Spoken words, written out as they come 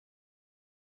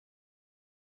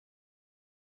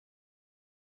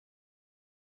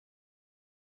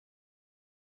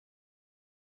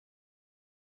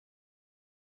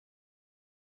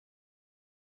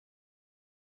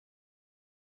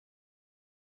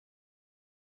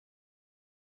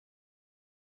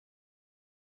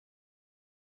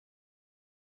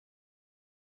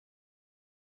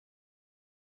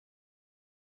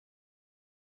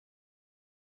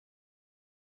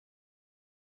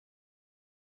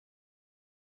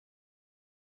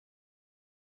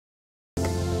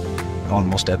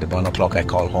Almost at 1 o'clock, I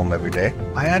call home every day.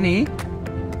 Hi, Annie.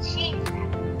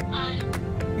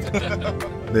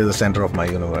 They're the center of my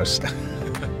universe.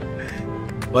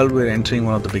 Well, we're entering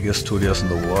one of the biggest studios in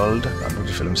the world, Allu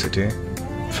Film City.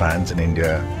 Fans in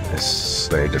India is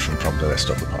very different from the rest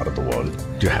of the part of the world.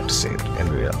 You have to see it in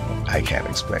real. I can't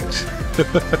explain it.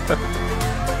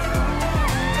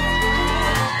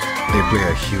 They play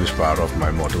a huge part of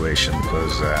my motivation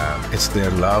because it's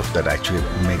their love that actually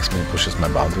makes me, pushes my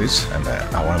boundaries, and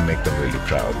I want to make them really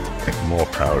proud, like more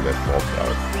proud and more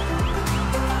proud.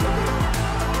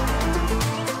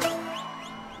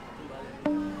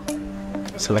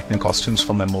 Selecting costumes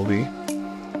for my movie.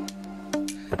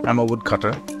 I'm a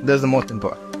woodcutter. There's the most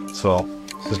important. So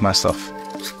this is my stuff.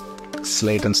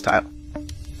 Slate and style.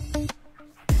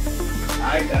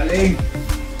 Hi, darling.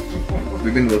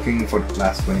 We've been working for the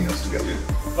last 20 years together.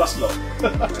 First love.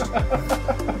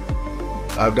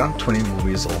 I've done 20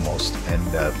 movies almost, and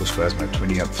Pushpa is my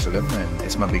 20th film, and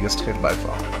it's my biggest hit by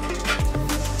far.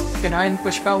 You know, in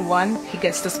Pushpa 1, he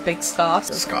gets this big scarf.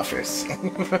 Scarface.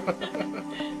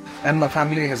 And my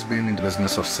family has been in the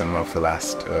business of cinema for the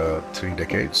last 3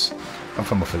 decades. I'm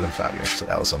from a film family, so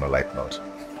that was on a light note.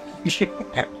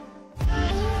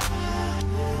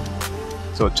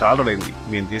 So చాలా అయింది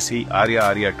నేను చేసి ఆర్యా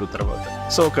 2 తర్వాత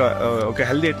so ఒక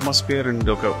healthy atmosphere and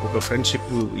ఒక friendship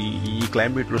ఈ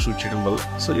climate లో shoot చేయడం వల్ల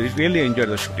so it really enjoy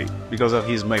the shooting because of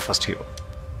he's my first hero.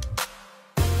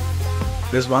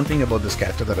 There's one thing about this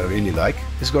character that I really like.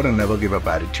 He's got a never give up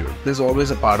attitude. There's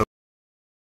always a part of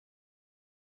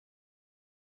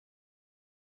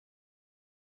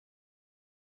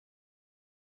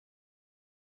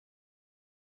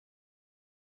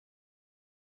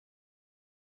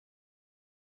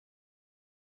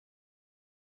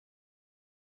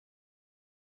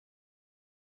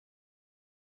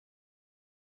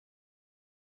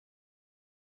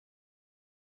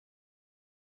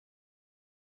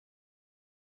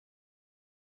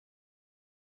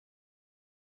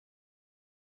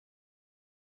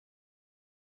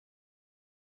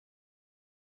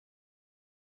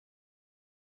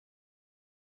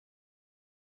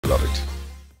love it.